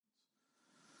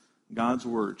God's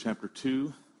Word, chapter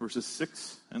 2, verses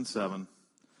 6 and 7.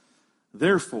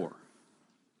 Therefore,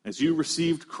 as you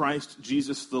received Christ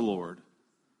Jesus the Lord,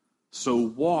 so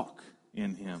walk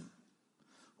in him,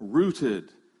 rooted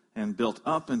and built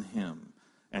up in him,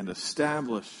 and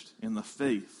established in the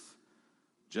faith,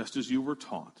 just as you were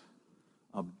taught,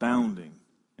 abounding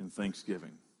in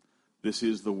thanksgiving. This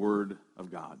is the Word of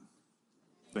God.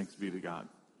 Thanks be to God.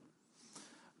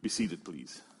 Be seated,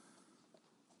 please.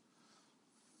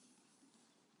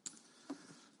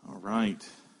 All right.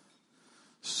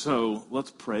 So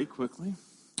let's pray quickly,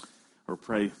 or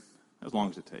pray as long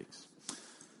as it takes.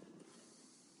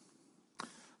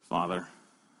 Father,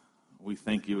 we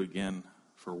thank you again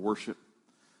for worship,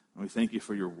 and we thank you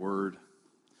for your word.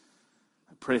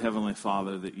 I pray, Heavenly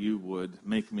Father, that you would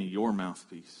make me your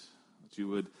mouthpiece, that you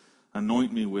would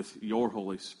anoint me with your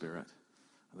Holy Spirit,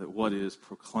 that what is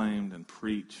proclaimed and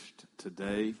preached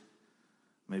today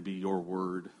may be your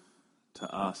word to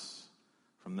us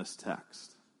from this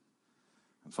text.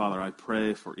 And Father, I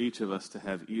pray for each of us to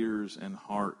have ears and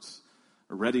hearts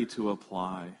ready to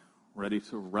apply, ready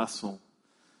to wrestle,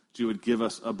 that you would give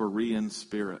us a Berean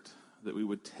spirit, that we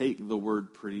would take the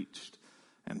word preached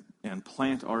and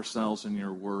plant ourselves in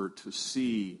your word to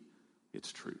see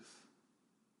its truth.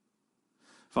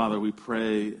 Father, we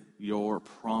pray your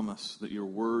promise that your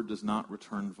word does not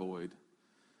return void.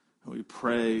 We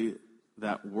pray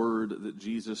that word that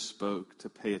Jesus spoke to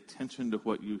pay attention to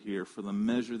what you hear, for the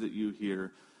measure that you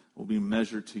hear will be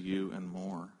measured to you and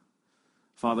more.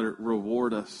 Father,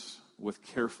 reward us with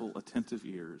careful, attentive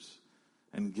ears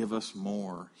and give us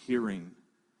more hearing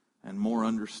and more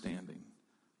understanding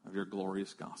of your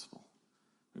glorious gospel.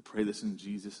 We pray this in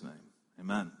Jesus' name.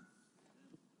 Amen.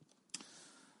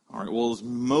 All right, well, as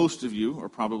most of you are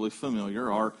probably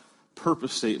familiar, our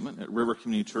purpose statement at River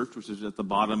Community Church, which is at the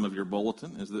bottom of your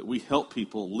bulletin, is that we help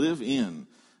people live in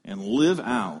and live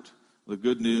out the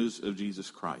good news of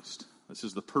Jesus Christ. This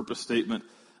is the purpose statement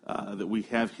that we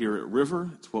have here at River.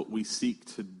 It's what we seek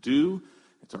to do.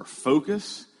 It's our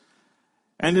focus.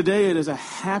 And today it is a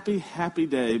happy, happy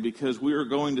day because we are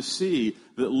going to see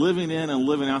that living in and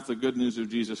living out the good news of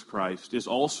Jesus Christ is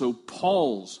also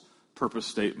Paul's purpose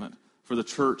statement for the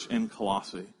church in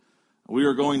Colossae. We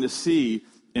are going to see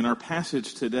in our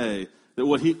passage today that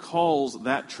what he calls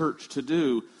that church to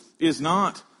do is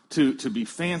not to be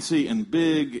fancy and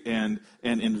big and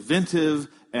inventive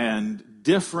and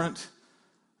different,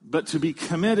 but to be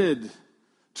committed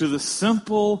to the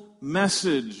simple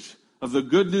message of the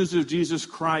good news of Jesus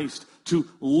Christ, to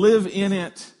live in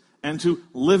it and to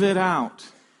live it out.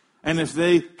 And if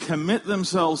they commit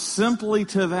themselves simply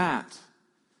to that,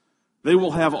 they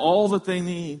will have all that they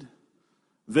need.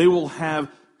 They will have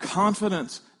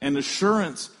confidence and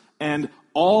assurance and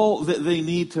all that they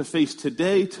need to face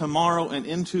today, tomorrow, and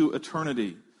into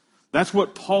eternity. That's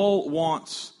what Paul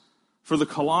wants for the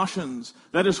Colossians.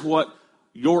 That is what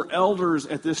your elders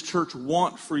at this church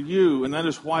want for you, and that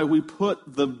is why we put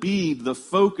the bead, the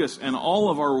focus, and all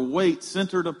of our weight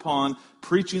centered upon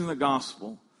preaching the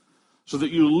gospel, so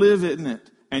that you live in it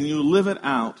and you live it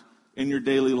out in your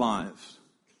daily lives.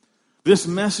 This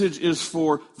message is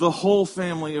for the whole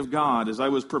family of God. As I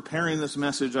was preparing this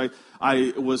message,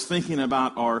 I was thinking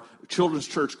about our children's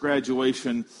church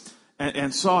graduation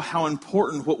and saw how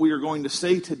important what we are going to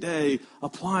say today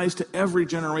applies to every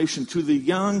generation, to the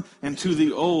young and to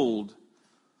the old,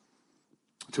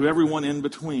 to everyone in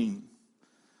between.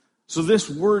 So this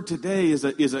word today is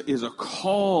a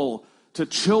call to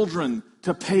children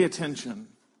to pay attention.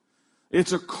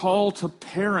 It's a call to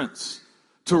parents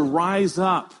to rise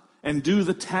up and do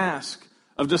the task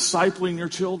of discipling your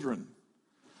children.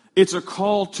 It's a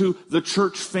call to the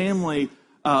church family,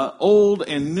 old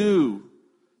and new,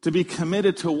 to be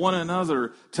committed to one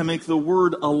another, to make the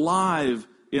word alive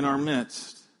in our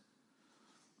midst.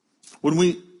 When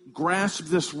we grasp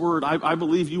this word, I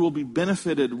believe you will be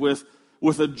benefited with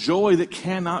a joy that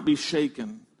cannot be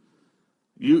shaken.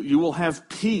 You will have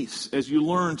peace as you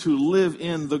learn to live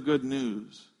in the good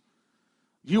news.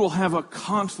 You will have a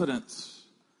confidence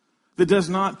that does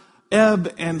not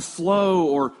ebb and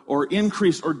flow or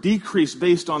increase or decrease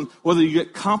based on whether you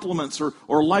get compliments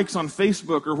or likes on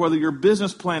Facebook, or whether your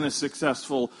business plan is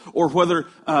successful, or whether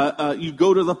you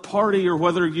go to the party, or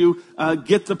whether you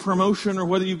get the promotion, or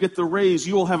whether you get the raise.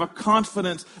 You will have a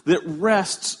confidence that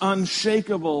rests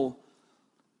unshakable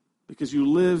because you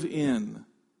live in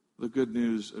the good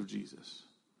news of Jesus.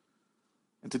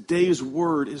 And today's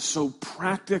word is so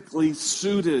practically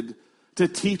suited to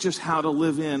teach us how to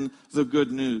live in the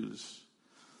good news.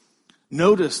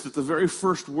 Notice that the very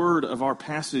first word of our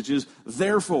passage is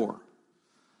therefore.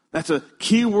 That's a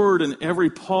key word in every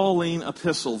Pauline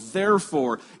epistle.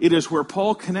 Therefore, it is where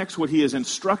Paul connects what he has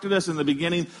instructed us in the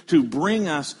beginning to bring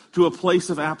us to a place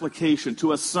of application,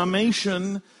 to a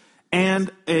summation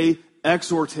and a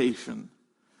exhortation.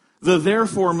 The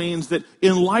therefore means that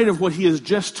in light of what he has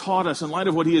just taught us, in light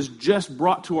of what he has just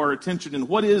brought to our attention, and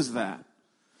what is that?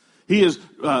 He has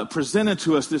presented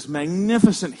to us this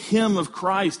magnificent hymn of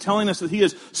Christ, telling us that he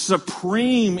is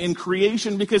supreme in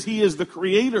creation because he is the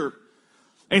creator.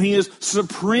 And he is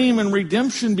supreme in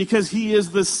redemption because he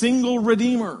is the single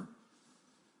Redeemer.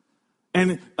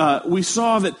 And we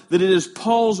saw that it is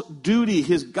Paul's duty,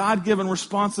 his God-given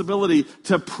responsibility,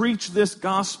 to preach this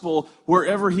gospel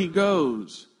wherever he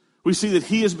goes. We see that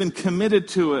he has been committed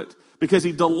to it because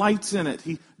he delights in it.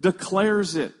 He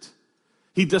declares it.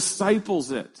 He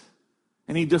disciples it.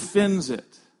 And he defends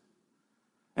it.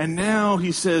 And now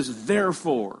he says,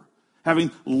 therefore, having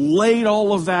laid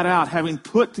all of that out, having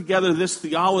put together this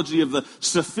theology of the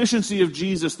sufficiency of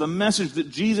Jesus, the message that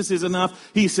Jesus is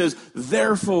enough, he says,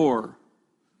 therefore,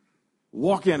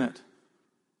 walk in it.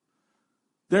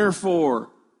 Therefore,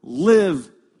 live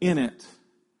in it.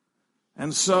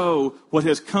 And so, what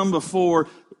has come before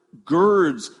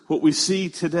girds what we see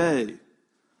today.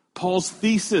 Paul's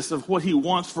thesis of what he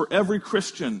wants for every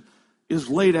Christian is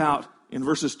laid out in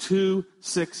verses 2,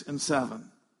 6, and 7.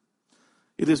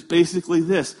 It is basically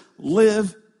this: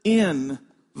 live in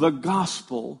the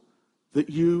gospel that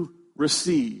you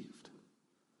received.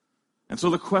 And so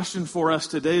the question for us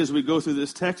today as we go through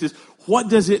this text is, what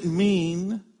does it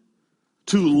mean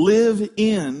to live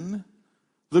in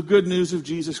the good news of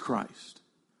Jesus Christ?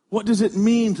 What does it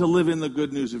mean to live in the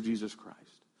good news of Jesus Christ?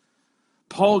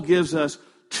 Paul gives us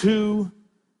two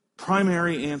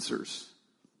primary answers.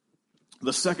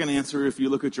 The second answer, if you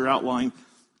look at your outline,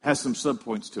 has some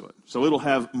subpoints to it. So it'll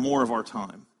have more of our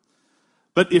time.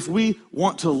 But if we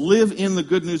want to live in the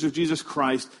good news of Jesus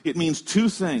Christ, it means two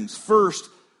things. First,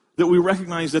 that we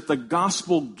recognize that the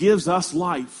gospel gives us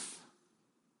life.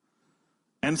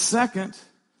 And second,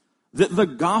 that the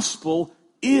gospel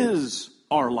is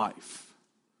our life.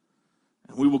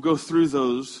 And we will go through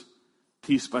those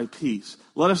piece by piece.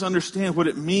 Let us understand what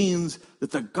it means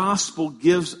that the gospel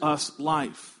gives us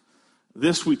life.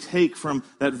 This we take from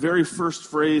that very first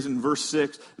phrase in verse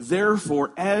 6.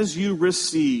 Therefore, as you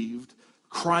received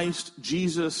Christ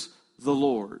Jesus the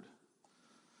Lord.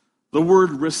 The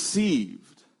word received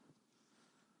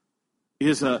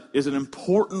is an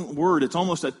important word. It's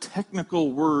almost a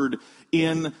technical word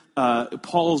in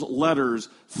Paul's letters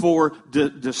for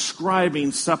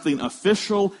describing something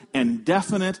official and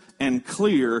definite and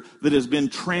clear that has been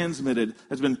transmitted,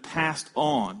 has been passed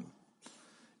on.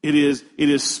 It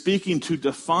is speaking to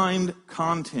defined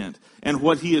content. And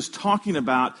what he is talking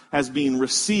about as being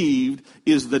received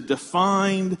is the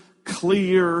defined,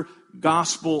 clear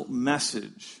gospel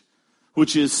message,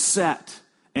 which is set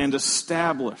and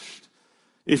established.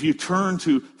 If you turn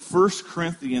to 1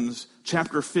 Corinthians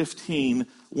chapter 15,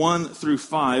 1 through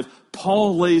 5,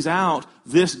 Paul lays out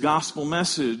this gospel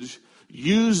message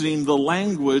using the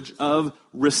language of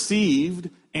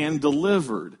received and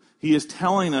delivered. He is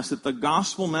telling us that the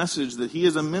gospel message that he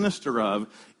is a minister of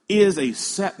is a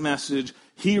set message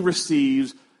he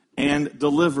receives and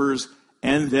delivers,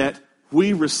 and that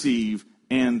we receive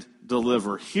and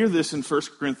deliver. Hear this in 1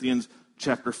 Corinthians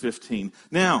chapter 15.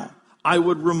 Now, I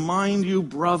would remind you,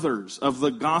 brothers, of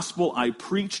the gospel I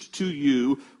preached to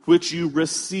you, which you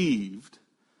received,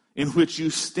 in which you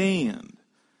stand,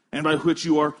 and by which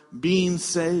you are being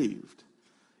saved.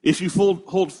 If you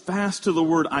hold fast to the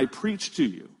word I preached to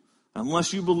you,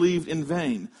 unless you believed in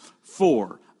vain.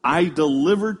 For I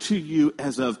delivered to you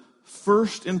as of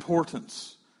first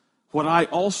importance what I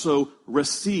also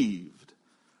received,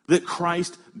 that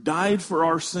Christ died for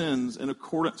our sins in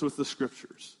accordance with the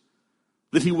Scriptures,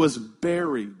 that he was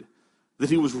buried, that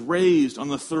he was raised on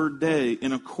the third day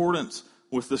in accordance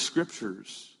with the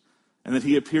Scriptures, and that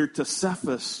he appeared to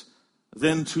Cephas,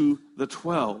 then to the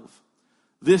 12.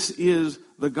 This is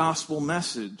the gospel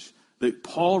message that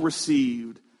Paul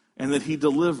received and that he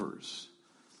delivers.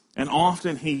 And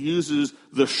often he uses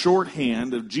the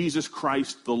shorthand of Jesus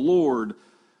Christ the Lord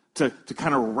to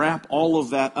kind of wrap all of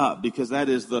that up, because that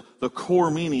is the core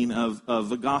meaning of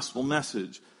the gospel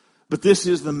message. But this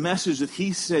is the message that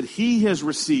he said he has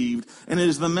received, and it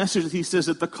is the message that he says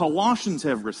that the Colossians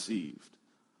have received.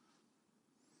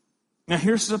 Now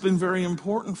here's something very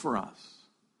important for us.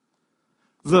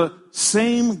 The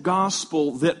same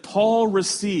gospel that Paul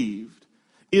received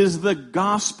is the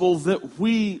gospel that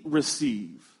we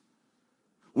receive.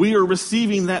 We are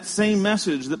receiving that same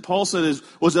message that Paul said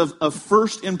was of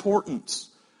first importance,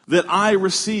 that I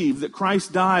received, that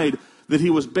Christ died, that he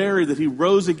was buried, that he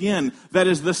rose again. That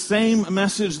is the same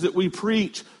message that we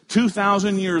preach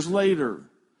 2,000 years later.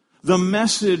 The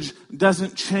message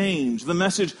doesn't change. The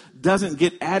message doesn't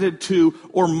get added to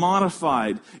or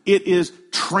modified. It is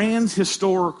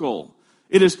trans-historical.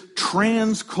 It is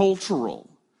trans-cultural.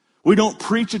 We don't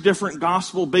preach a different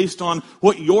gospel based on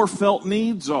what your felt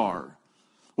needs are.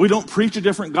 We don't preach a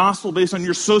different gospel based on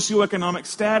your socioeconomic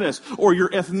status or your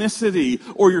ethnicity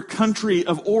or your country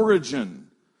of origin.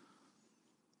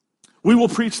 We will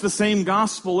preach the same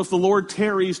gospel if the Lord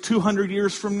tarries 200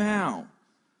 years from now.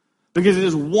 Because it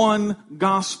is one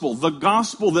gospel. The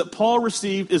gospel that Paul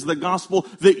received is the gospel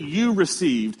that you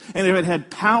received. And if it had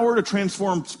power to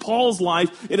transform Paul's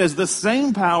life, it has the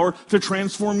same power to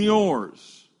transform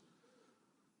yours.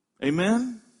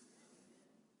 Amen?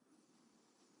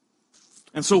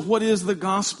 And so what is the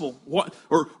gospel?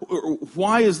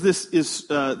 Why is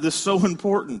this so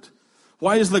important?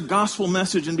 Why is the gospel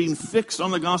message and being fixed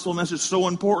on the gospel message so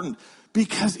important?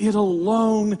 Because it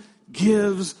alone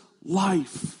gives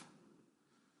life.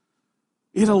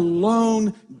 It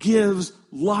alone gives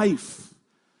life.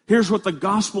 Here's what the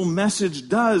gospel message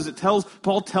does.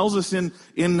 Paul tells us in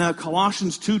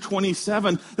Colossians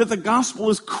 2:27 that the gospel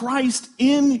is Christ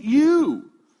in you,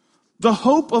 the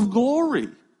hope of glory.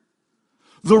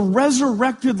 The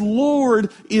resurrected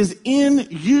Lord is in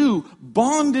you,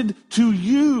 bonded to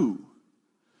you.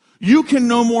 You can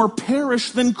no more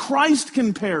perish than Christ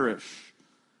can perish,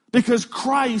 because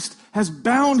Christ has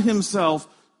bound himself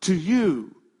to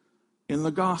you in the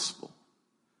gospel.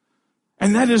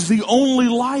 And that is the only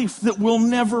life that will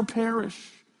never perish.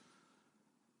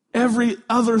 Every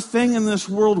other thing in this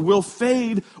world will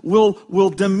fade, will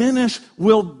diminish,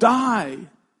 will die.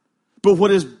 But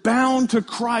what is bound to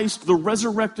Christ, the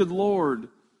resurrected Lord,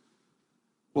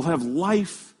 will have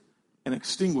life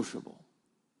inextinguishable.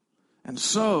 And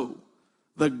so,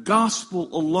 the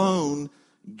gospel alone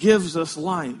gives us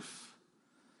life.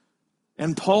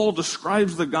 And Paul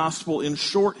describes the gospel in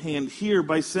shorthand here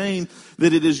by saying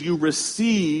that it is you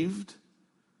received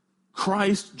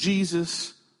Christ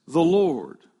Jesus the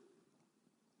Lord.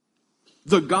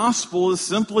 The gospel is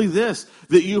simply this,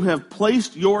 that you have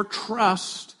placed your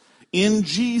trust in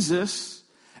Jesus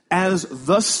as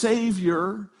the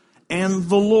Savior and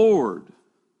the Lord.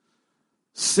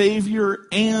 Savior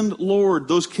and Lord,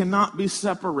 those cannot be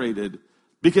separated.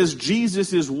 Because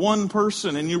Jesus is one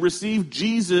person, and you receive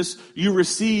Jesus, you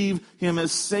receive him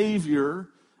as Savior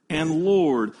and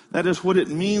Lord. That is what it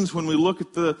means when we look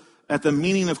at the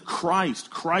meaning of Christ.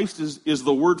 Christ is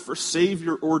the word for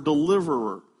Savior or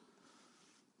deliverer.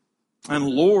 And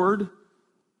Lord,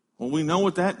 well, we know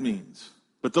what that means.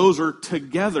 But those are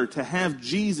together. To have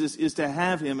Jesus is to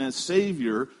have him as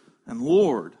Savior and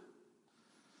Lord.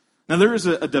 Now there is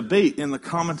a debate in the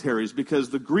commentaries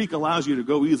because the Greek allows you to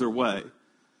go either way.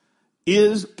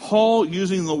 Is Paul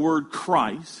using the word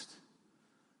Christ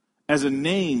as a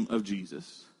name of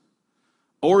Jesus?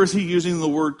 Or is he using the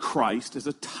word Christ as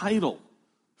a title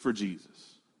for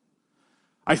Jesus?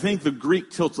 I think the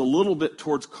Greek tilts a little bit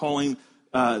towards calling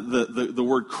the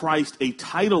word Christ a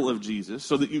title of Jesus,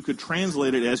 so that you could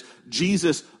translate it as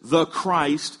Jesus the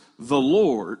Christ, the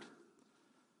Lord.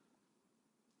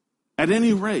 At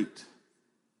any rate,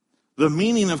 the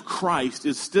meaning of Christ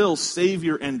is still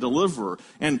Savior and Deliverer.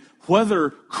 And whether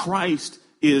Christ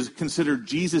is considered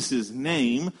Jesus'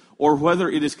 name or whether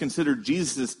it is considered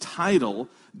Jesus' title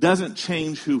doesn't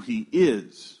change who he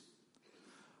is.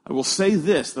 I will say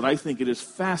this, that I think it is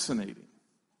fascinating,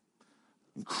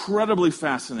 incredibly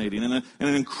fascinating, and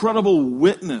an incredible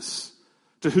witness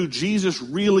to who Jesus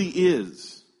really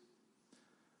is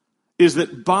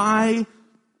that by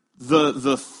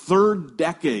the third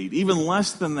decade, even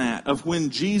less than that, of when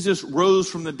Jesus rose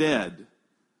from the dead,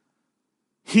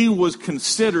 he was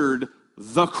considered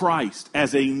the Christ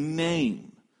as a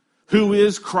name. Who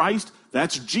is Christ?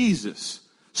 That's Jesus.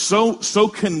 So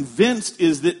convinced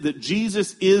is that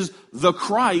Jesus is the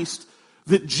Christ,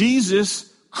 that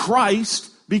Jesus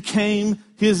Christ became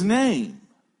his name.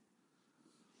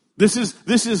 This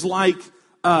is like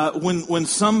when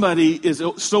somebody is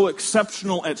so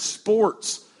exceptional at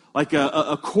sports, like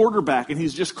a quarterback, and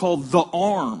he's just called the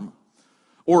arm.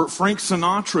 Or Frank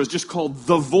Sinatra is just called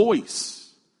the voice.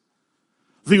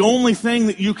 The only thing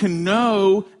that you can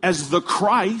know as the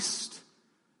Christ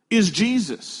is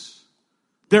Jesus.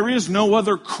 There is no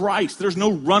other Christ. There's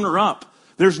no runner-up.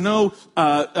 There's no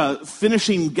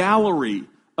finishing gallery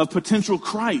of potential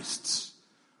Christs.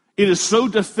 It is so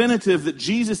definitive that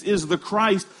Jesus is the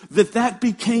Christ that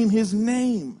became his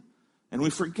name. And we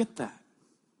forget that.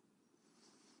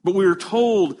 But we are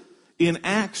told in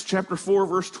Acts chapter 4,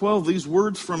 verse 12, these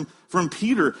words from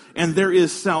Peter, "And there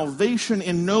is salvation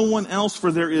in no one else,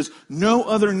 for there is no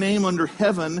other name under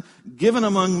heaven given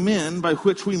among men by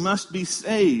which we must be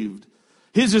saved."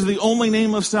 His is the only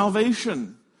name of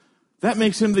salvation. That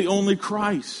makes him the only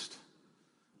Christ.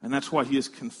 And that's why he is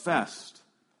confessed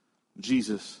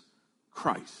Jesus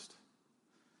Christ.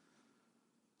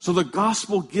 So the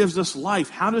gospel gives us life.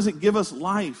 How does it give us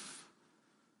life?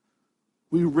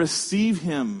 We receive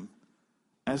him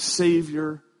as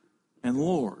Savior and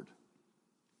Lord.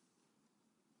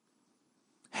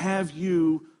 Have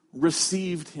you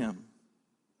received him?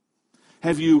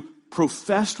 Have you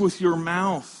professed with your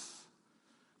mouth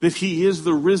that he is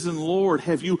the risen Lord?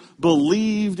 Have you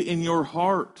believed in your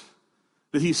heart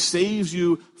that he saves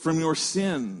you from your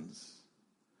sins?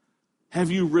 Have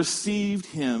you received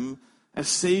him as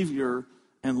Savior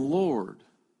and Lord?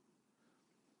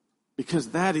 Because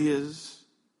that is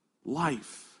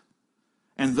life.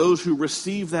 And those who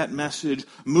receive that message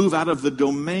move out of the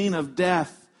domain of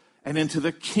death and into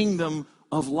the kingdom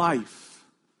of life.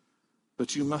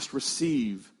 But you must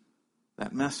receive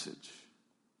that message.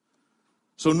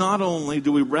 So not only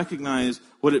do we recognize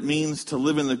what it means to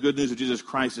live in the good news of Jesus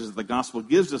Christ as the gospel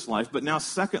gives us life, but now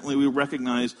secondly, we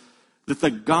recognize that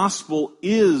the gospel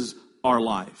is our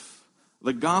life.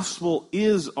 The gospel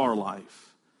is our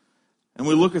life. And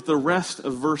we look at the rest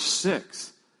of verse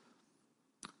 6.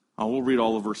 We'll read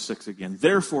all of verse 6 again.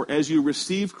 "Therefore, as you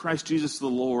received Christ Jesus the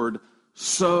Lord,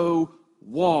 so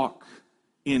walk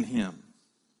in him."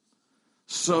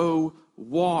 So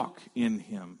walk in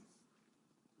him.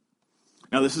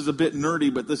 Now, this is a bit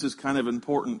nerdy, but this is kind of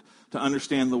important to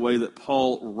understand the way that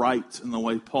Paul writes and the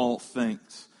way Paul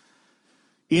thinks.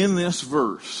 In this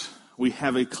verse, we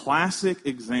have a classic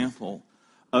example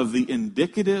of the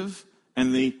indicative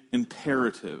and the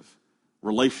imperative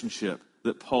relationship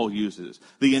that Paul uses.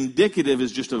 The indicative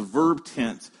is just a verb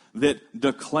tense that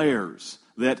declares,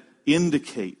 that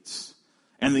indicates.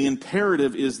 And the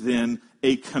imperative is then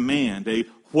a command, a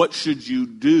what should you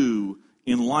do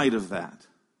in light of that.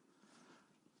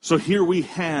 So here we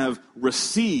have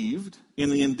received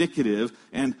in the indicative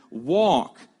and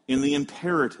walk in the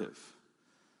imperative.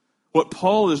 What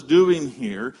Paul is doing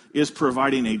here is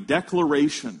providing a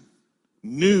declaration,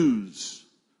 news,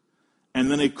 and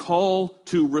then a call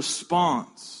to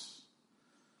response.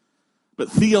 But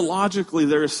theologically,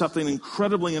 there is something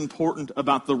incredibly important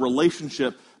about the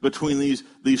relationship between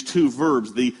these two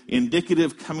verbs, the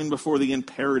indicative coming before the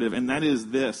imperative, and that is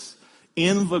this.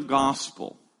 In the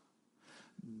gospel,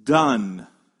 done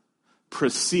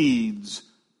precedes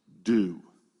do.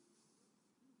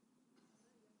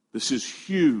 This is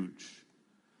huge.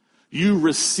 You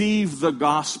receive the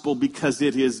gospel because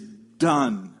it is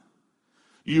done.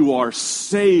 You are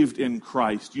saved in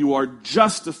Christ. You are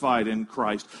justified in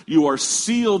Christ. You are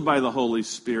sealed by the Holy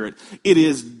Spirit. It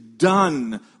is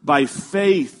done by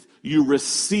faith. You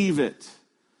receive it.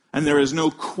 And there is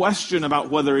no question about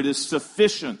whether it is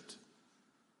sufficient.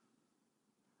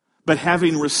 But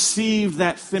having received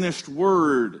that finished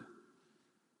word,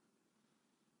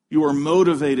 you are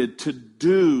motivated to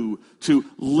do, to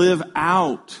live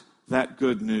out that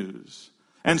good news.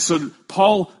 And so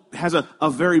Paul has a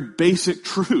very basic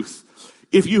truth.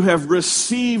 If you have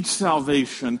received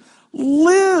salvation,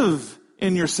 live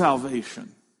in your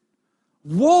salvation.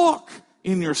 Walk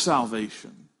in your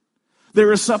salvation.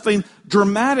 There is something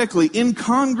dramatically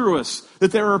incongruous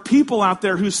that there are people out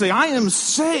there who say, I am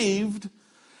saved,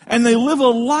 and they live a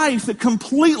life that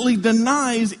completely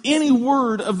denies any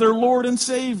word of their Lord and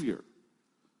Savior.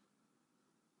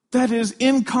 That is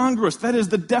incongruous. That is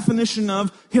the definition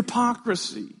of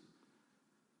hypocrisy.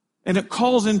 And it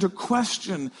calls into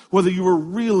question whether you are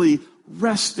really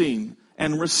resting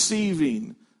and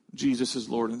receiving Jesus as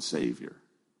Lord and Savior.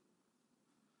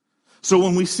 So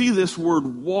when we see this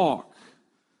word walk,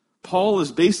 Paul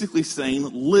is basically saying,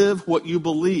 live what you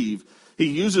believe. He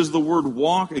uses the word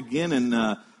walk again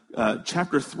in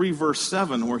chapter 3, verse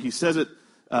 7, where he says it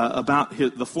about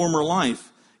the former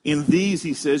life. In these,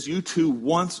 he says, you too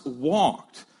once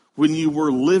walked when you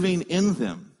were living in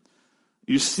them.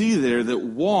 You see there that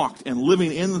walked and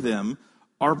living in them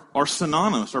are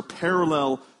synonymous, are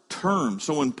parallel terms.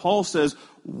 So when Paul says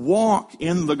walk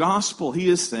in the gospel, he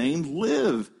is saying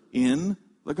live in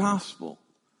the gospel.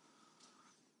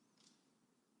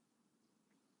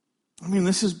 I mean,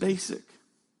 this is basic.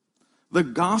 The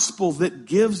gospel that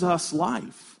gives us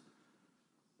life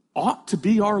ought to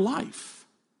be our life.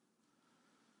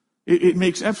 It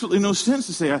makes absolutely no sense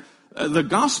to say, the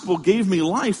gospel gave me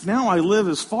life, now I live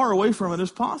as far away from it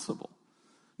as possible.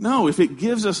 No, if it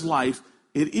gives us life,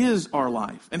 it is our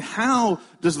life. And how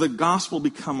does the gospel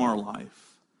become our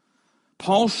life?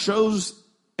 Paul shows,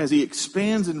 as he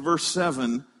expands in verse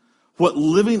 7, what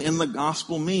living in the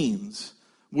gospel means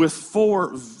with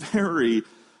 4 very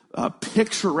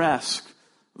picturesque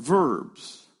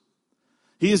verbs.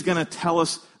 He is going to tell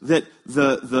us that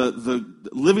the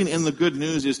living in the good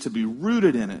news is to be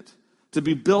rooted in it, to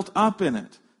be built up in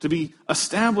it, to be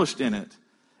established in it,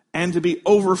 and to be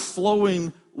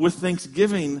overflowing with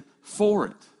thanksgiving for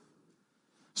it.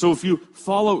 So if you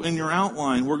follow in your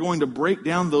outline, we're going to break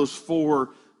down those 4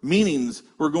 meanings.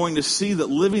 We're going to see that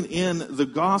living in the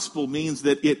gospel means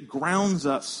that it grounds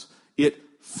us, it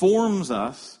forms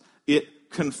us, it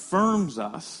confirms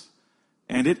us,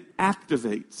 and it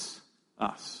activates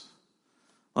us.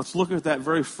 Let's look at that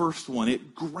very first one.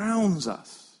 It grounds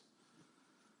us.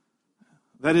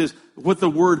 That is what the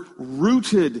word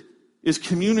rooted is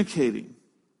communicating.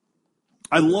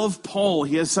 I love Paul.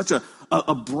 He has such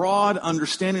a broad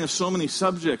understanding of so many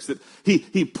subjects that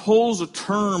he pulls a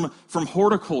term from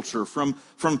horticulture, from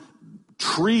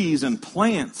trees and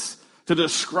plants to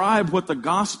describe what the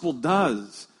gospel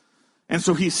does. And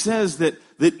so he says that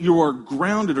you are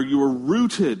grounded or you are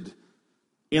rooted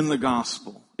in the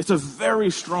gospel. It's a very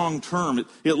strong term.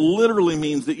 It literally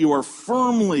means that you are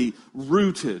firmly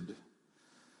rooted.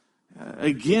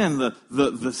 Again,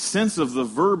 the sense of the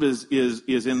verb is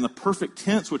in the perfect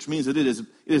tense, which means that it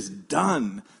is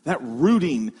done. That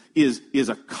rooting is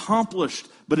accomplished,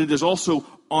 but it is also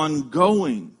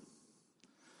ongoing.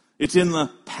 It's in the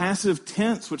passive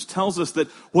tense, which tells us that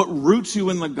what roots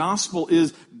you in the gospel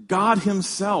is God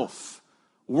himself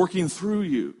working through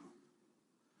you.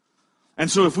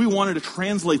 And so if we wanted to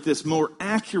translate this more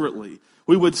accurately,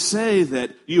 we would say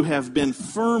that you have been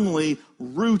firmly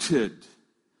rooted.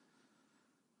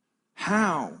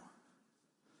 How?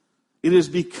 It is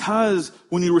because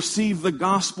when you receive the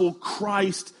gospel,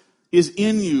 Christ is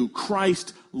in you.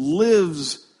 Christ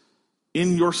lives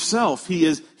in yourself. He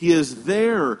is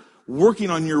there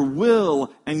working on your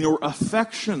will and your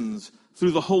affections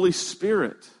through the Holy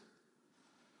Spirit.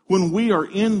 When we are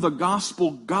in the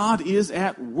gospel, God is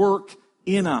at work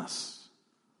in us.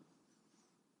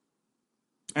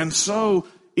 And so,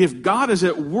 if God is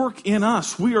at work in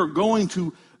us, we are going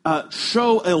to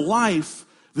show a life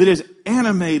that is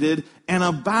animated and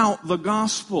about the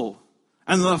gospel.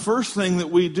 And the first thing that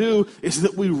we do is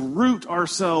that we root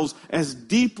ourselves as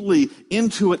deeply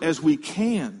into it as we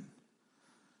can.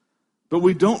 But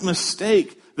we don't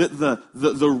mistake that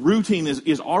the rooting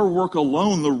is our work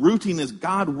alone. The rooting is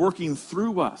God working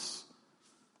through us.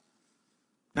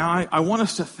 Now, I want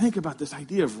us to think about this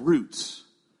idea of roots.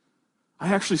 I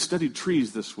actually studied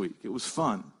trees this week. It was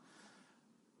fun.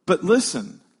 But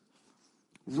listen,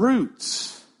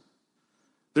 roots.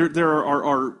 There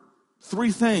are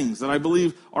 3 things that I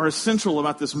believe are essential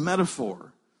about this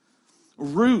metaphor.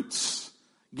 Roots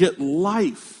get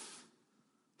life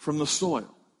from the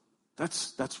soil.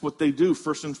 That's what they do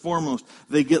first and foremost.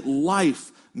 They get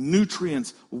life,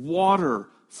 nutrients, water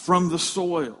from the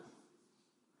soil.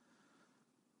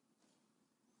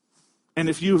 And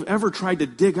if you've ever tried to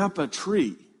dig up a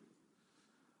tree,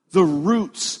 the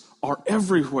roots are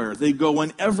everywhere. They go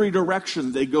in every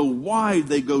direction. They go wide.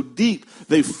 They go deep.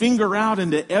 They finger out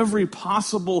into every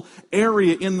possible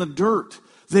area in the dirt.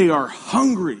 They are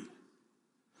hungry.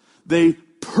 They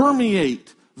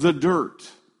permeate the dirt.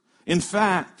 In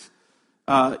fact,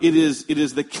 it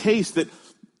is the case that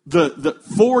the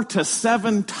 4 to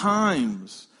 7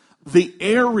 times the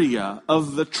area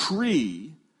of the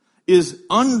tree is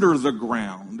under the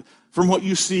ground from what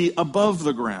you see above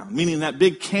the ground, meaning that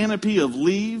big canopy of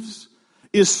leaves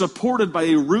is supported by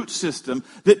a root system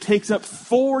that takes up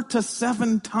 4 to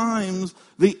 7 times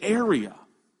the area.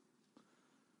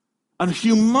 A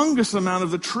humongous amount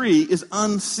of the tree is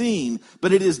unseen,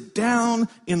 but it is down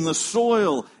in the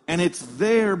soil, and it's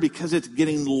there because it's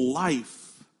getting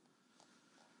life.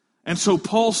 And so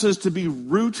Paul says to be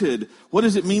rooted. What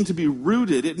does it mean to be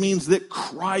rooted? It means that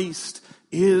Christ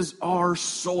is our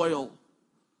soil.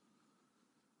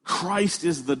 Christ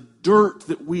is the dirt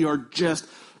that we are just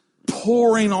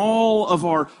pouring all of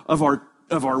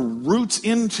our roots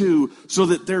into, so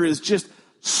that there is just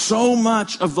so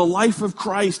much of the life of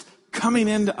Christ coming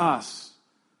into us.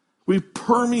 We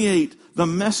permeate the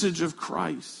message of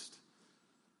Christ.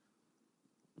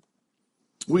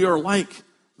 We are like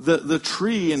the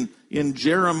tree in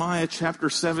Jeremiah chapter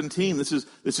 17. This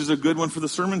is a good one for the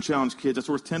sermon challenge, kids. That's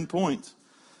worth 10 points.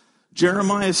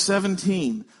 Jeremiah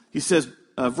 17, he says,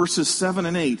 verses 7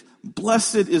 and 8,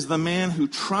 "Blessed is the man who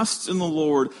trusts in the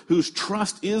Lord, whose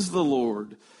trust is the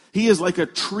Lord. He is like a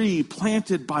tree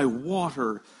planted by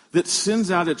water that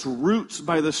sends out its roots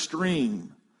by the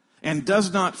stream. and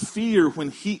does not fear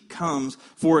when heat comes,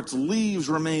 for its leaves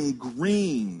remain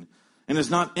green, and is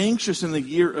not anxious in the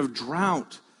year of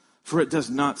drought, for it does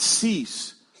not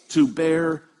cease to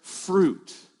bear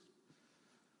fruit.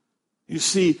 You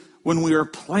see, when we are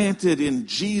planted in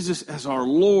Jesus as our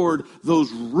Lord,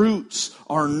 those roots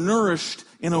are nourished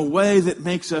in a way that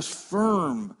makes us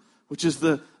firm, which is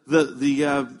the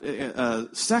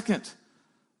second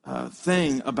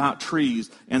thing about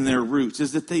trees and their roots,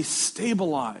 is that they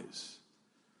stabilize.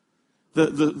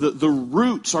 The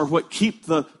roots are what keep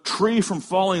the tree from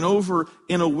falling over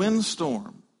in a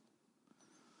windstorm.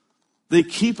 They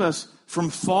keep us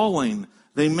from falling.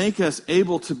 They make us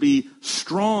able to be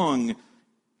strong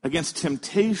against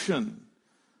temptation,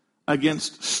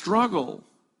 against struggle.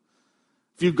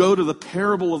 If you go to the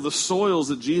parable of the soils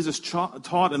that Jesus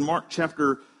taught in Mark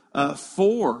chapter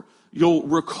 4, you'll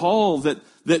recall that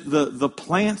the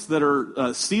plants that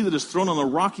are seed that is thrown on the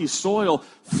rocky soil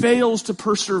fails to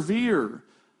persevere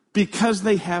because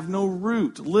they have no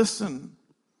root. Listen.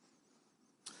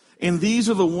 And these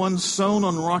are the ones sown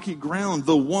on rocky ground,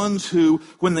 the ones who,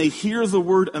 when they hear the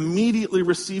word, immediately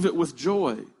receive it with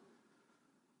joy.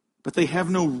 But they have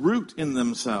no root in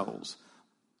themselves,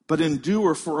 but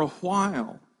endure for a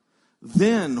while.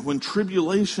 Then, when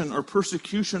tribulation or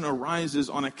persecution arises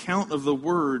on account of the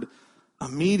word,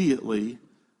 immediately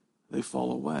they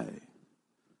fall away.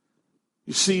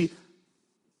 You see,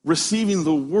 receiving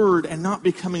the word and not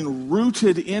becoming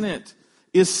rooted in it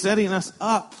is setting us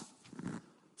up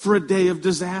for a day of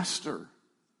disaster.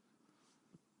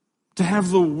 To have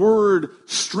the word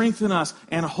strengthen us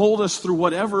and hold us through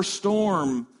whatever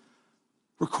storm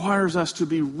requires us to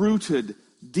be rooted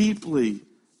deeply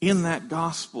in that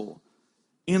gospel,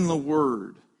 in the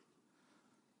word.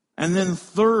 And then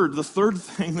the third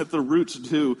thing that the roots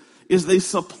do is they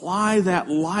supply that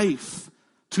life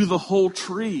to the whole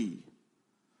tree.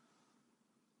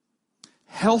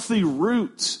 Healthy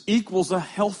roots equals a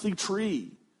healthy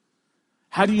tree.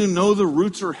 How do you know the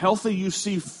roots are healthy? You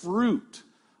see fruit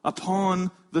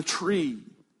upon the tree.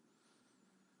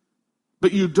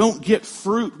 But you don't get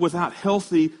fruit without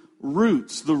healthy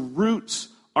roots. The roots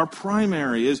are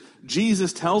primary. As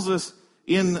Jesus tells us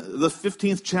in the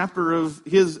 15th chapter of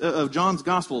John's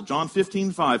Gospel, John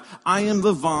 15:5, I am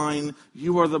the vine,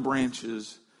 you are the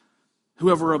branches.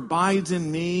 Whoever abides in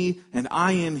me and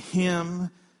I in him,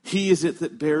 he is it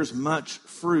that bears much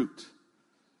fruit.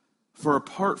 For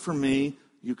apart from me,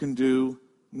 you can do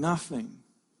nothing.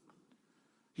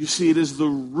 You see, it is the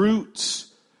roots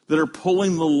that are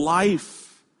pulling the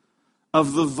life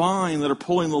of the vine, that are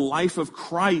pulling the life of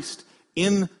Christ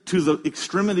into the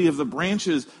extremity of the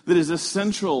branches that is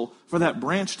essential for that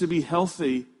branch to be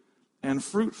healthy and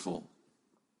fruitful.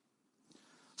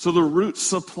 So the roots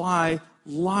supply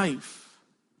life.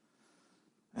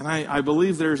 And I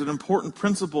believe there's an important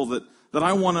principle that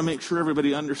I want to make sure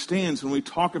everybody understands when we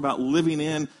talk about living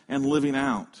in and living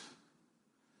out.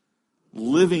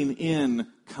 Living in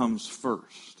comes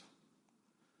first.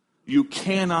 You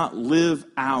cannot live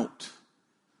out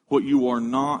what you are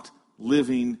not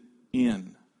living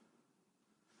in.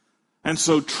 And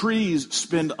so trees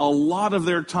spend a lot of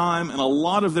their time and a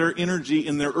lot of their energy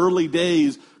in their early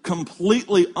days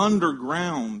completely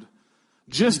underground,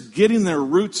 just getting their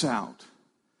roots out.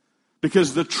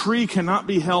 Because the tree cannot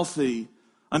be healthy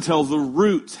until the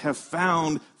roots have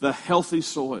found the healthy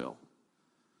soil.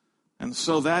 And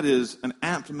so that is an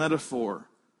apt metaphor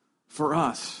for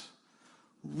us.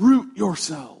 Root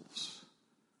yourselves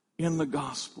in the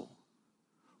gospel.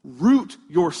 Root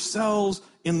yourselves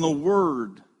in the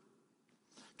word.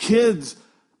 Kids,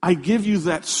 I give you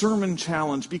that sermon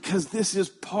challenge because this is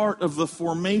part of the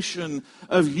formation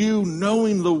of you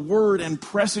knowing the word and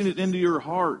pressing it into your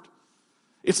heart.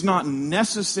 It's not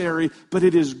necessary, but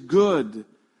it is good.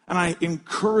 And I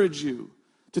encourage you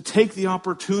to take the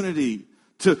opportunity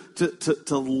to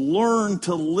learn,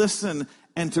 to listen,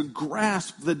 and to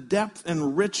grasp the depth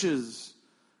and riches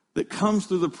that comes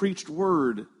through the preached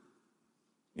word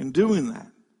in doing that.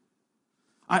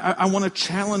 I want to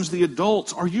challenge the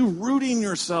adults. Are you rooting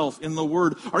yourself in the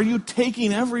word? Are you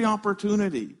taking every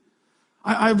opportunity?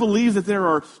 I believe that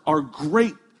there are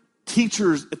great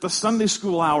teachers at the Sunday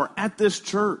school hour at this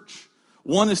church.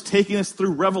 One is taking us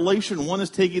through Revelation. One is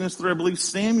taking us through, I believe,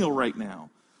 Samuel right now.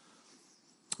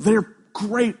 They're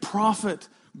great prophet,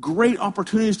 great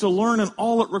opportunities to learn, and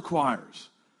all it requires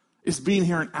is being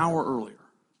here an hour earlier.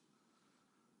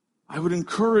 I would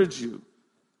encourage you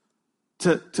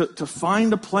to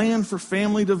find a plan for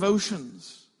family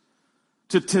devotions,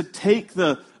 to take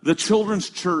the children's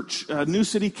church, New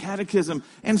City Catechism,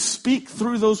 and speak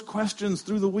through those questions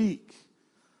through the week.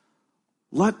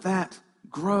 Let that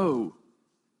grow.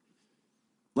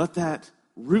 Let that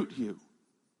root you.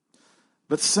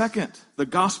 But second, the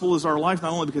gospel is our life,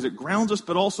 not only because it grounds us,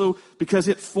 but also because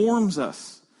it forms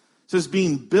us. It says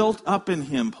being built up in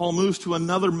him. Paul moves to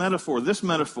another metaphor. This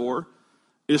metaphor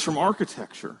is from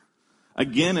architecture.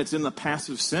 Again, it's in the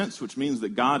passive sense, which means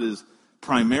that God is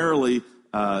primarily,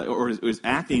 or is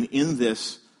acting in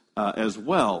this as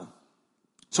well.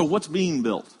 So what's being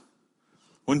built?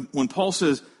 When Paul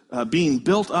says being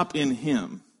built up in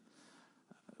him,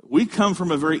 we come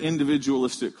from a very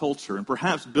individualistic culture, and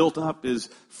perhaps built up is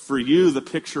for you the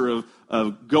picture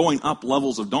of going up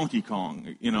levels of Donkey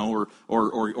Kong,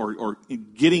 or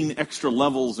getting extra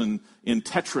levels in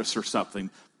Tetris or something.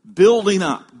 Building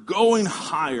up, going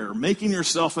higher, making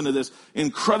yourself into this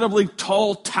incredibly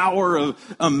tall tower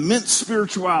of immense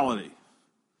spirituality.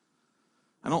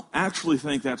 I don't actually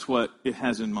think that's what it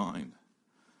has in mind.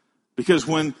 Because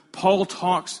when Paul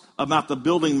talks about the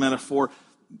building metaphor,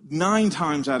 9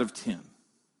 times out of 10,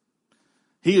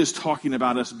 he is talking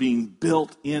about us being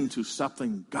built into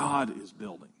something God is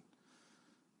building,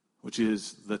 which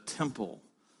is the temple,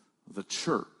 the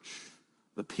church,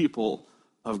 the people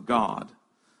of God.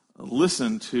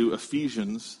 Listen to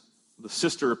Ephesians, the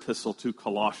sister epistle to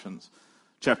Colossians,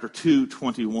 chapter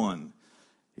 2:21.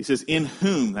 He says, in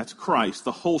whom, that's Christ,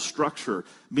 the whole structure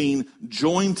being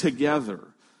joined together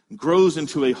grows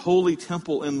into a holy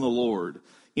temple in the Lord.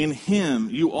 In him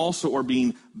you also are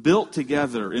being built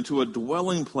together into a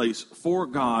dwelling place for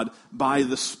God by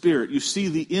the Spirit. You see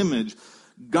the image.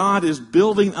 God is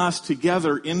building us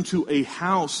together into a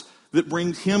house that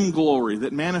brings him glory,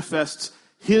 that manifests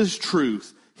his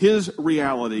truth, his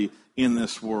reality in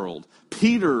this world.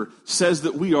 Peter says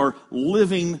that we are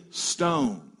living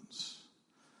stones.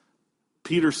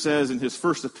 Peter says in his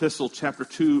first epistle, chapter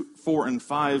 2, 4, and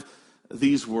 5,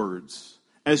 these words,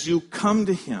 as you come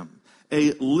to him,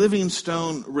 a living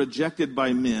stone rejected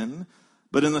by men,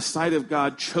 but in the sight of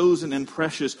God chosen and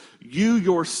precious, you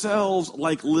yourselves,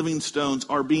 like living stones,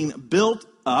 are being built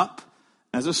up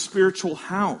as a spiritual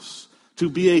house, to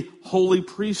be a holy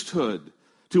priesthood,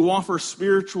 to offer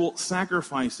spiritual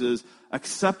sacrifices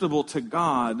acceptable to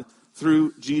God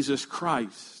through Jesus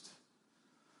Christ.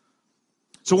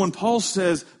 So when Paul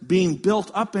says being built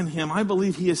up in him, I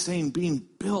believe he is saying being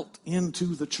built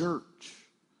into the church.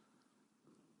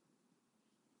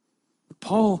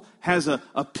 Paul has a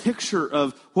picture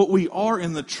of what we are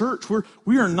in the church.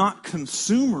 We are not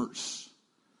consumers.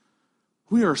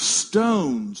 We are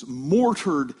stones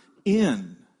mortared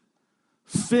in,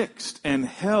 fixed and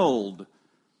held.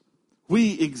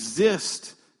 We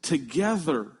exist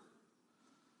together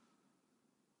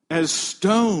as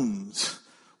stones.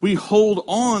 We hold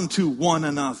on to one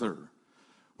another.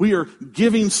 We are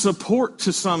giving support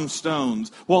to some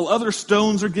stones, while other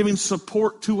stones are giving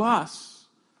support to us.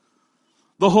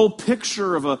 The whole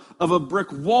picture of a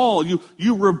brick wall, you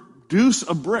reduce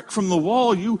a brick from the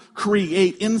wall, you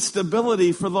create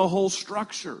instability for the whole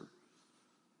structure.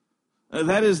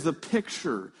 That is the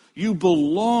picture. You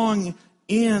belong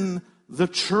in the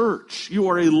church. You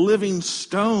are a living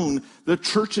stone. The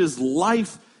church's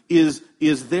life is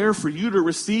there for you to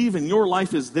receive, and your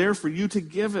life is there for you to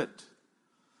give it.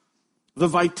 The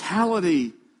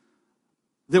vitality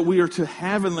that we are to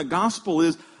have in the gospel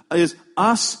is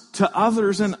us to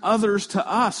others and others to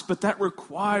us, but that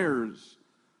requires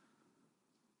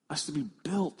us to be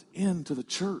built into the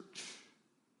church.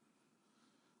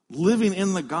 Living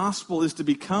in the gospel is to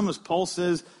become, as Paul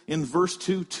says in verse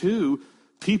 2:2,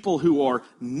 people who are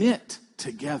knit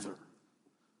together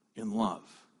in love.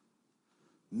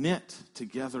 Knit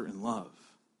together in love.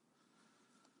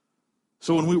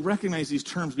 So when we recognize these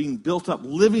terms, being built up,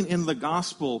 living in the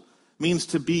gospel means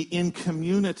to be in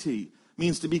community,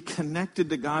 means to be connected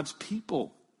to God's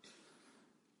people.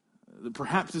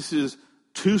 Perhaps this is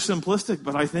too simplistic,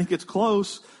 but I think it's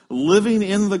close. Living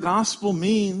in the gospel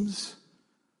means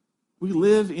we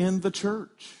live in the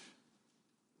church.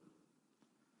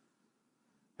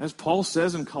 As Paul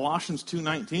says in Colossians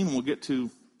 2:19, we'll get to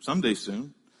someday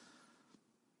soon,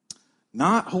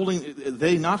 not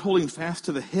holding fast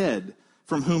to the head,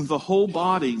 from whom the whole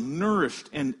body, nourished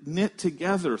and knit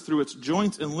together through its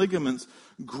joints and ligaments,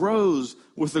 grows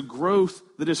with the growth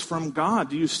that is from God.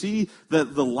 Do you see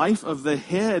that the life of the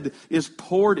head is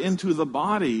poured into the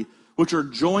body, which are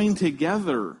joined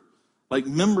together like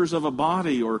members of a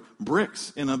body or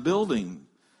bricks in a building?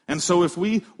 And so if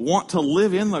we want to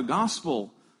live in the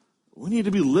gospel, we need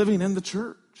to be living in the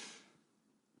church.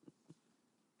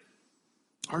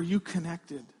 Are you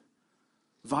connected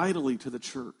vitally to the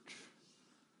church?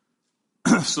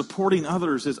 Supporting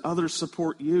others as others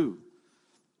support you.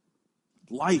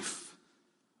 Life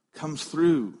comes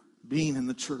through being in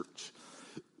the church.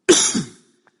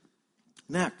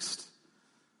 Next,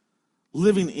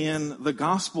 living in the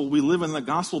gospel. We live in the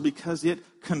gospel because it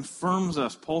confirms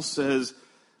us. Paul says,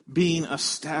 being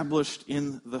established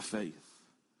in the faith.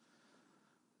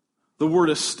 The word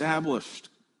established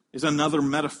is another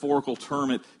metaphorical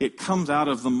term. It comes out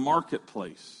of the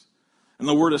marketplace. And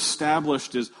the word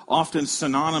established is often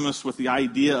synonymous with the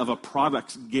idea of a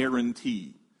product's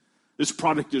guarantee. This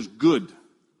product is good.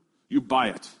 You buy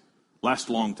it. Lasts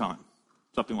a long time.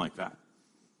 Something like that.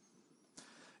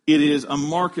 It is a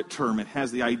market term. It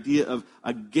has the idea of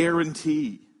a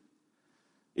guarantee.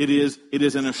 It is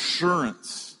an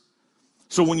assurance.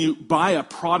 So when you buy a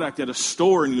product at a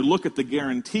store and you look at the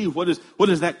guarantee, what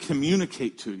does that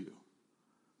communicate to you?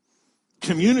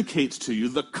 Communicates to you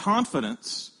the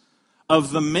confidence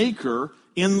of the maker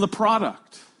in the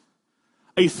product.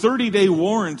 A 30-day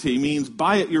warranty means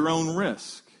buy at your own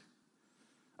risk.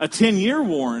 A 10-year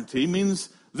warranty means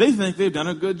they think they've done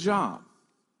a good job.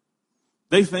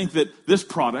 They think that this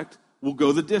product will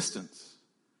go the distance.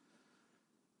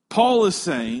 Paul is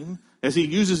saying, as he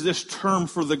uses this term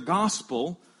for the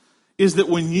gospel, is that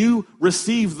when you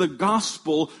receive the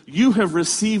gospel, you have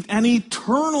received an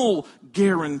eternal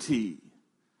guarantee,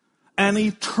 an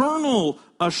eternal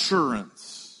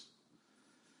assurance.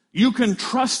 You can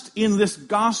trust in this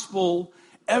gospel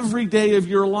every day of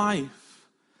your life.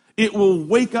 It will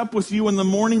wake up with you in the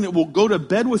morning. It will go to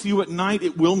bed with you at night.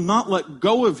 It will not let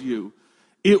go of you.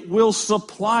 It will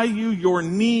supply you your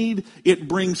need. It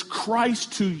brings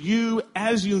Christ to you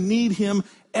as you need him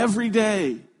every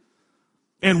day.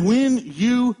 And when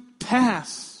you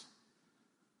pass,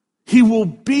 he will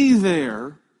be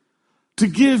there to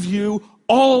give you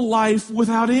all life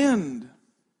without end.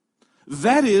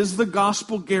 That is the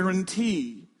gospel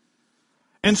guarantee.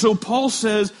 And so Paul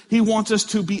says he wants us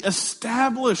to be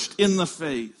established in the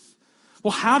faith.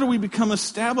 Well, how do we become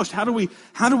established? How do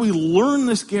we learn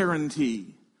this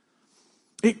guarantee?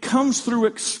 It comes through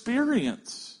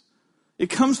experience. It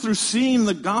comes through seeing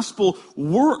the gospel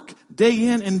work day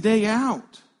in and day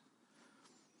out.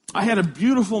 I had a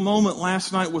beautiful moment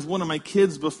last night with one of my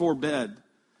kids before bed.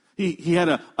 He had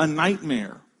a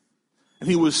nightmare, and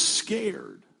he was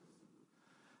scared.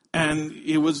 And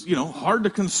it was, hard to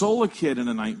console a kid in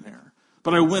a nightmare.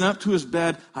 But I went up to his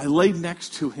bed, I laid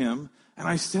next to him, and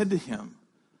I said to him,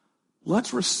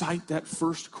 let's recite that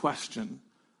first question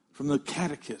from the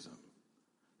catechism.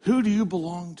 Who do you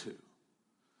belong to?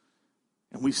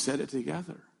 And we said it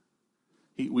together.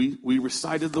 We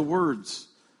recited the words.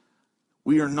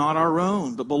 We are not our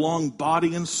own, but belong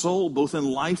body and soul, both in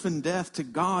life and death, to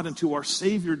God and to our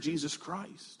Savior, Jesus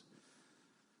Christ.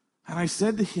 And I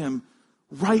said to him,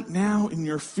 right now in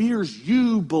your fears,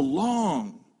 you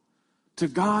belong to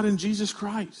God and Jesus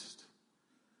Christ.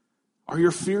 Are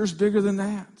your fears bigger than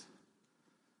that?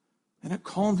 And it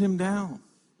calmed him down.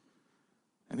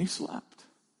 And he slept.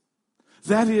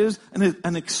 That is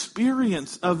an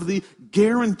experience of the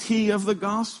guarantee of the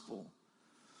gospel.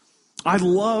 I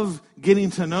love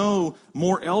getting to know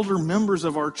more elder members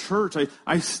of our church.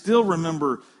 I still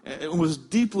remember and was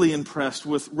deeply impressed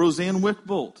with Roseanne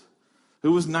Wickbolt,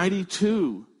 who was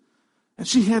 92. And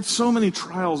she had so many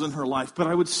trials in her life, but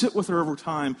I would sit with her over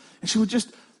time, and she would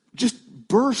just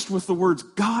burst with the words,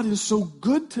 God is so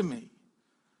good to me.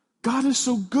 God is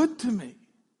so good to me.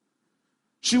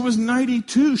 She was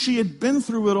 92. She had been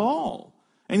through it all.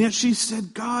 And yet she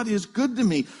said, God is good to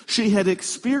me. She had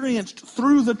experienced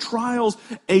through the trials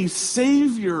a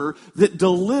Savior that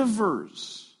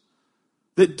delivers,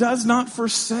 that does not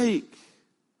forsake.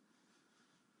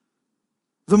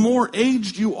 The more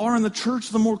aged you are in the church,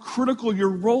 the more critical your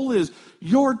role is.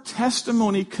 Your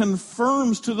testimony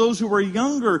confirms to those who are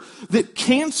younger that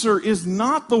cancer is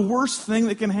not the worst thing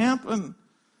that can happen.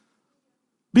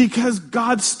 Because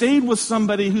God stayed with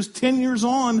somebody who's 10 years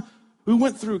on who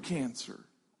went through cancer.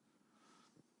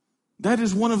 That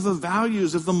is one of the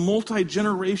values of the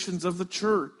multi-generations of the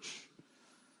church.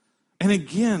 And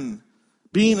again,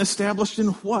 being established in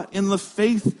what? In the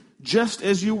faith just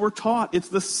as you were taught. It's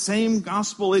the same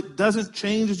gospel. It doesn't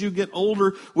change as you get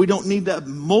older. We don't need to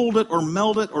mold it or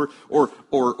meld it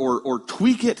or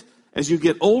tweak it. As you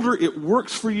get older, it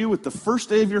works for you at the first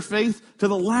day of your faith to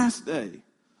the last day.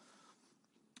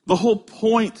 The whole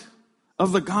point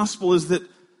of the gospel is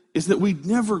that we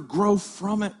never grow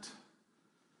from it.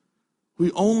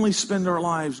 We only spend our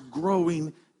lives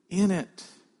growing in it.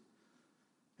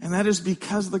 And that is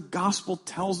because the gospel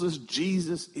tells us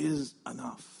Jesus is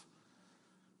enough.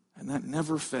 And that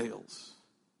never fails.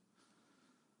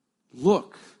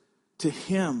 Look to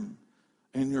him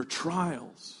in your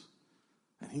trials,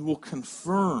 and he will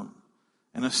confirm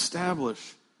and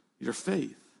establish your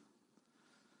faith.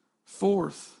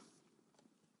 Fourth,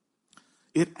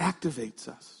 It activates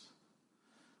us.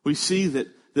 We see that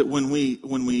when we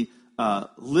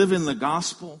live in the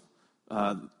gospel,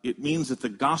 it means that the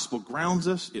gospel grounds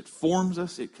us, it forms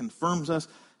us, it confirms us,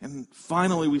 and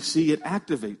finally we see it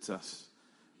activates us.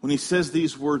 When he says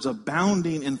these words,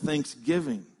 abounding in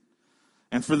thanksgiving.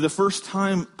 And for the first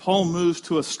time, Paul moves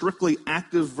to a strictly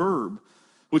active verb,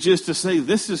 which is to say,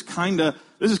 this is kind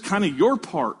of your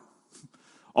part.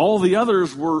 All the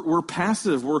others were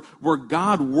passive, were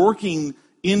God working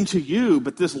into you,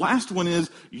 but this last one is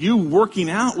you working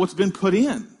out what's been put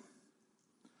in.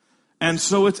 And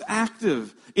so it's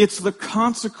active. It's the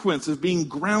consequence of being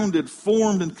grounded,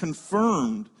 formed, and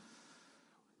confirmed.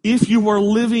 If you are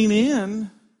living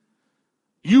in,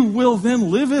 you will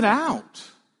then live it out.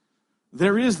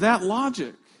 There is that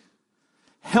logic.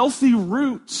 Healthy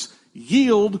roots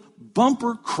yield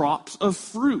bumper crops of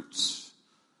fruits.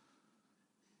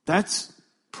 That's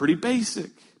pretty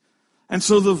basic. And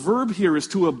so the verb here is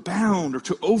to abound or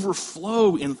to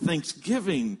overflow in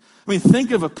thanksgiving. I mean,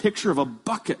 think of a picture of a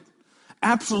bucket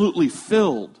absolutely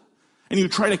filled. And you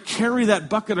try to carry that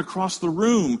bucket across the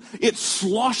room. It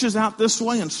sloshes out this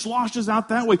way and sloshes out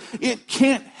that way. It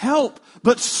can't help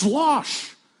but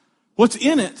slosh what's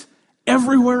in it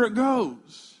everywhere it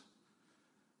goes.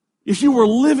 If you were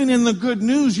living in the good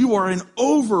news, you are an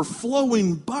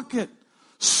overflowing bucket,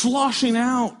 sloshing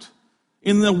out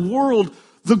in the world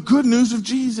the good news of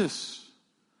Jesus.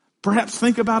 Perhaps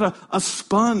think about a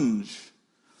sponge.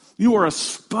 You are a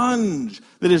sponge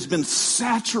that has been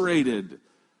saturated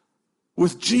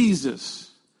with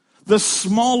Jesus. The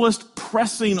smallest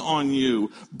pressing on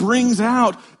you brings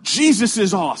out, Jesus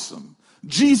is awesome.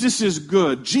 Jesus is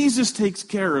good. Jesus takes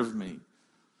care of me.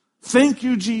 Thank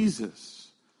you, Jesus.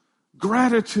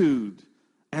 Gratitude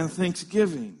and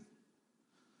thanksgiving.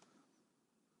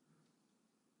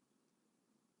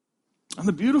 And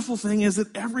the beautiful thing is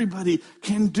that everybody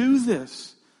can do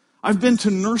this. I've been to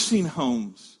nursing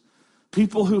homes,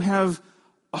 people who have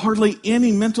hardly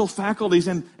any mental faculties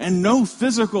and no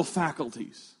physical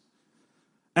faculties.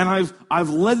 And I've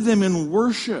led them in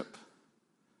worship.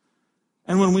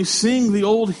 And when we sing the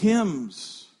old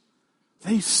hymns,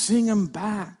 they sing them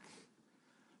back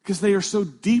because they are so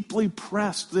deeply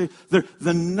pressed.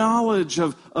 The knowledge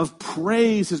of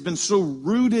praise has been so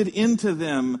rooted into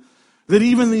them that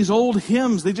even these old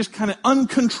hymns, they just kind of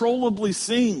uncontrollably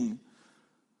sing.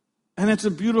 And it's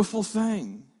a beautiful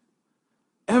thing.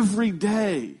 Every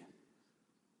day,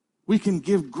 we can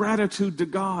give gratitude to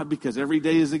God because every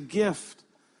day is a gift.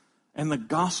 And the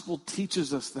gospel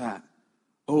teaches us that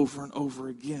over and over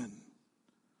again.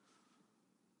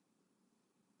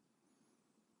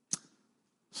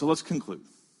 So let's conclude.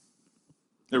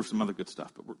 There was some other good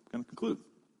stuff, but we're going to conclude.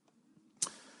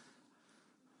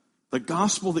 The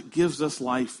gospel that gives us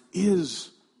life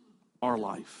is our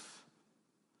life.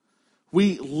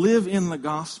 We live in the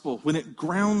gospel when it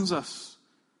grounds us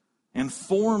and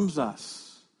forms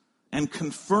us and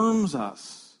confirms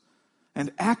us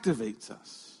and activates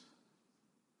us.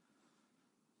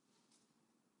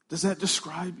 Does that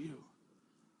describe you?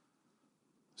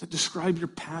 Does that describe your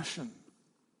passion?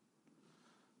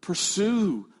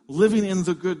 Pursue living in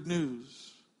the good news.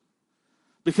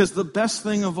 Because the best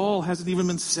thing of all hasn't even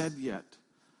been said yet.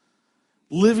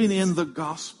 Living in the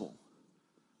gospel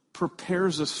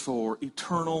prepares us for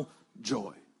eternal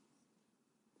joy.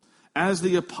 As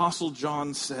the Apostle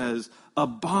John says,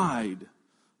 abide,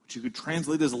 which you could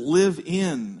translate as live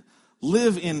in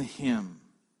him,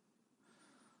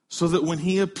 so that when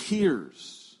he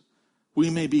appears,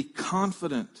 we may be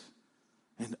confident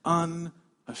and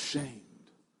unashamed.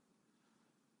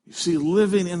 You see,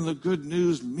 living in the good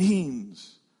news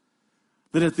means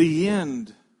that at the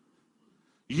end,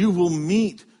 you will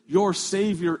meet your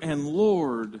Savior and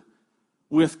Lord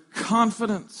with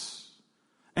confidence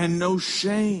and no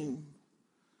shame,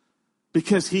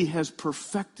 because he has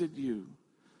perfected you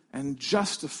and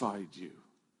justified you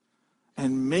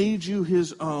and made you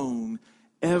his own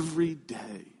every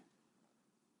day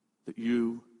that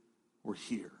you were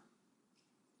here,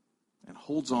 and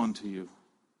holds on to you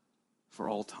for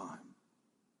all time.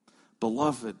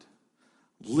 Beloved,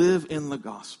 live in the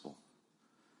gospel,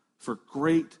 for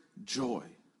great joy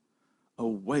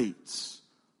awaits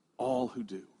all who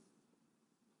do.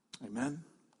 Amen.